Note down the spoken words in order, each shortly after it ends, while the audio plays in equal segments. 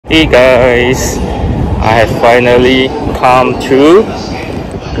Hey guys, I have finally come to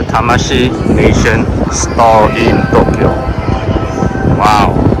the Tamashii Nations Store in Tokyo.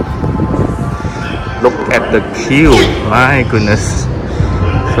 Wow, look at the queue, my goodness.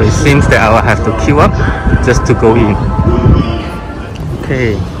 So it seems that I will have to queue up just to go in.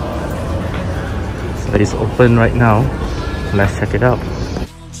 Okay, so it's open right now. Let's check it out.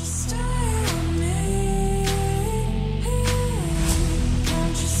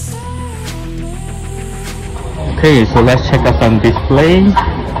 Okay, so let's check out some display,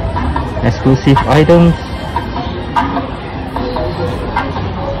 exclusive items.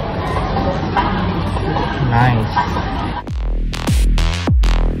 Nice.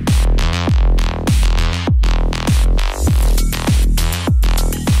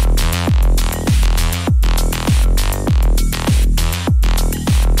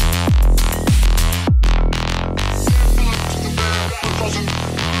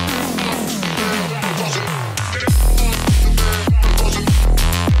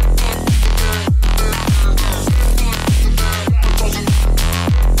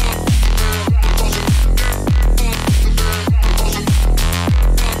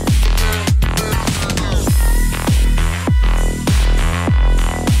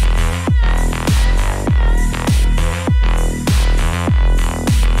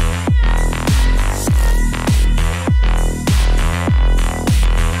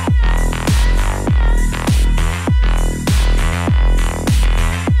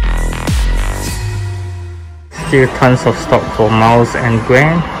 Still tons of stock for Mouse and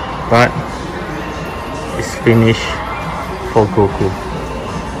Gwen, but it's finished for Goku.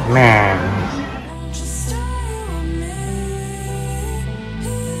 Man.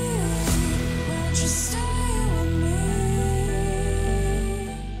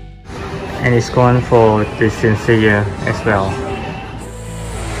 And it's gone for the Senseiya as well.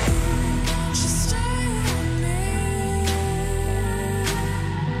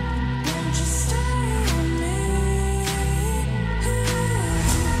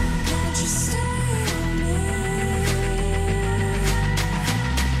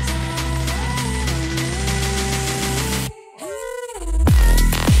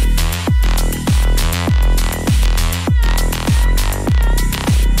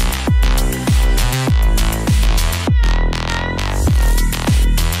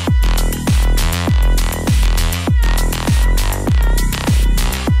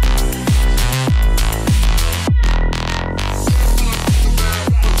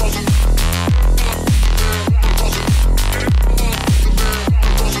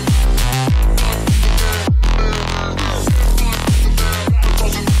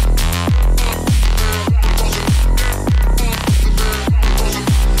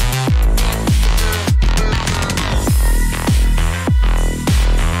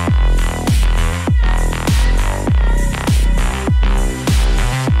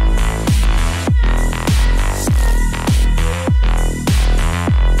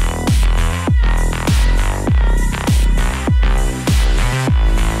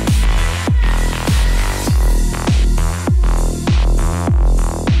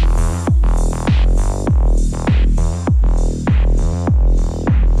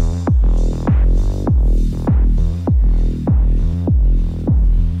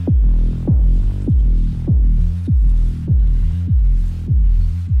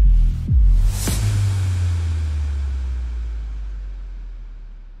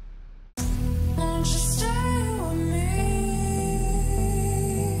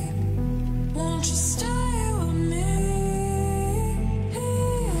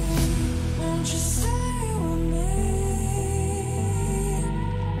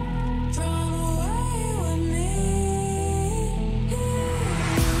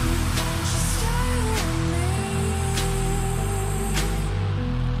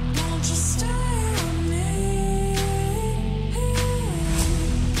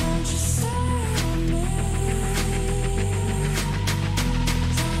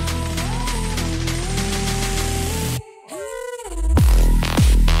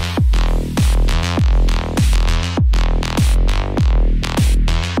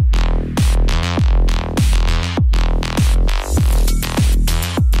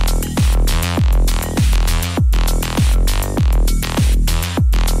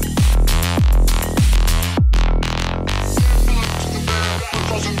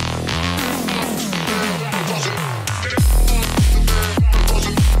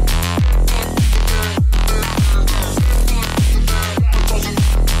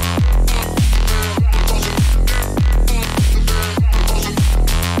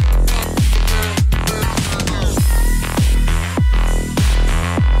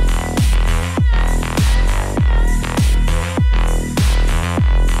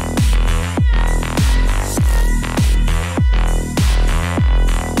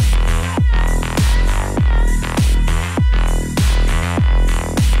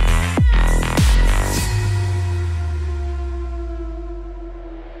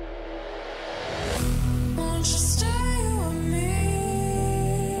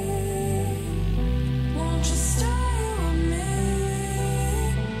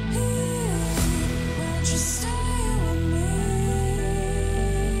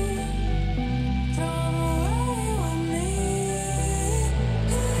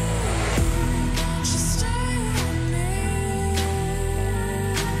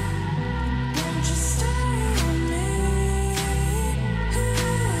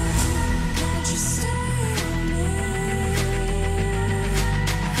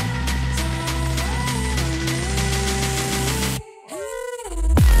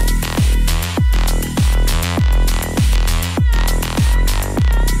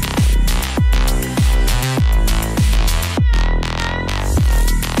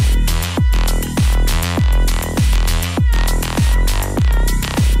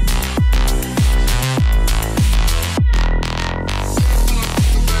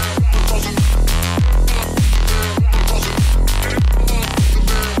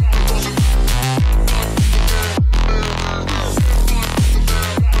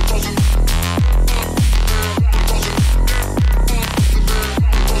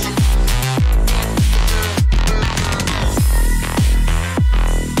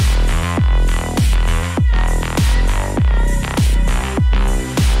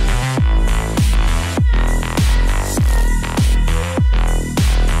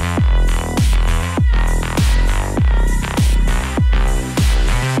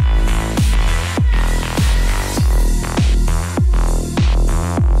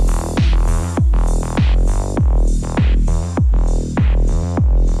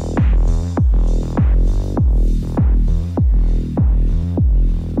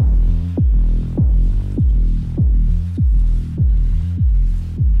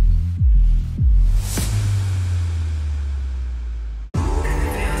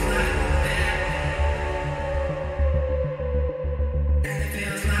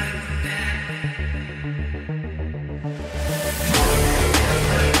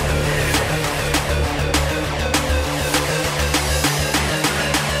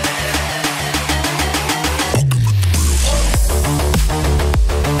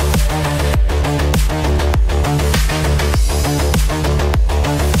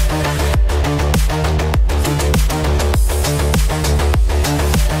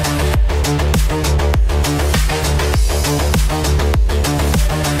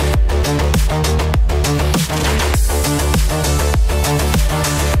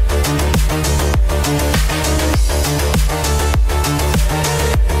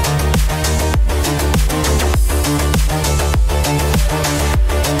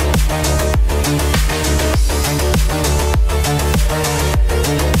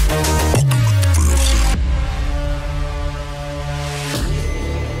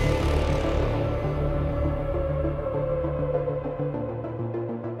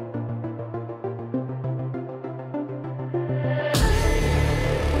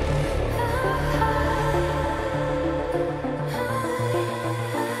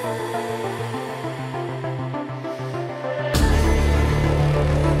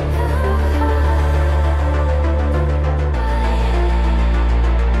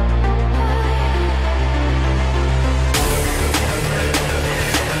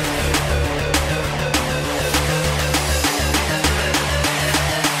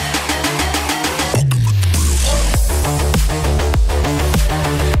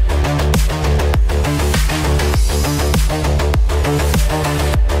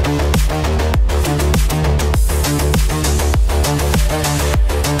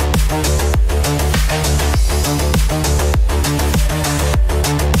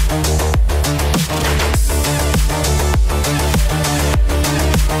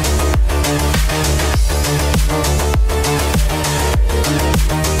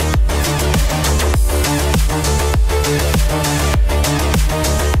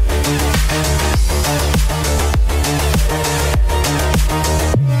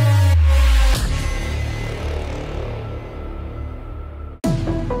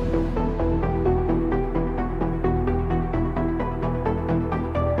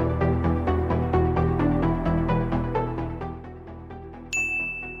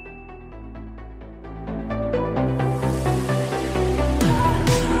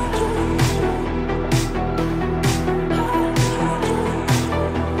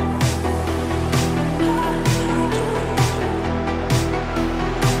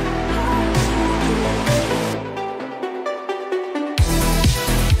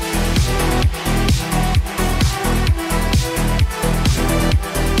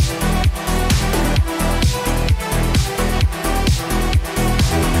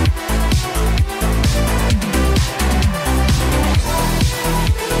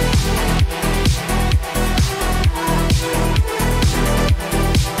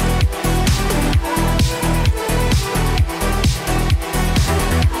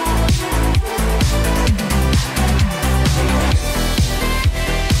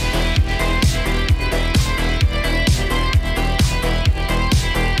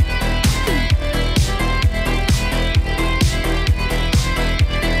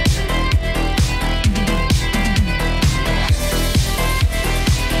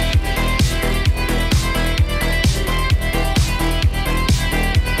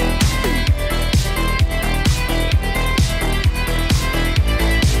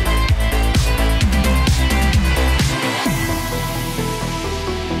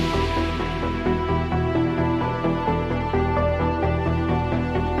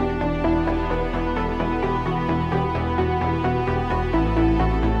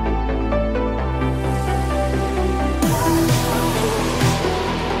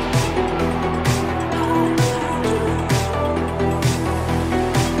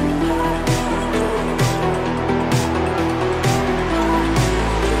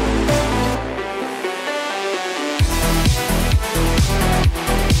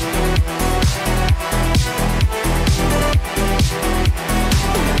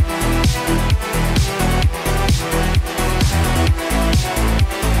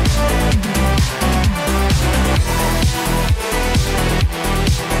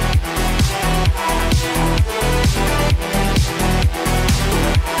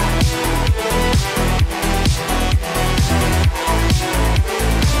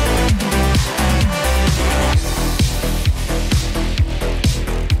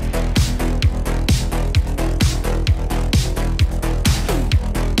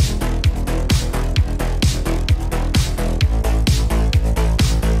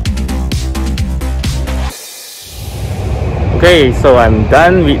 Okay, so I'm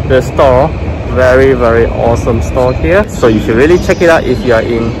done with the store. Very awesome store here. So you should really check it out if you are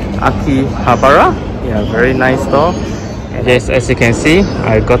in Akihabara. Yeah, very nice store. And yes, as you can see,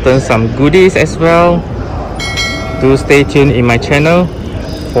 I've gotten some goodies as well. Do stay tuned in my channel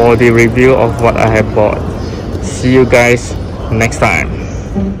for the review of what I have bought. See you guys next time.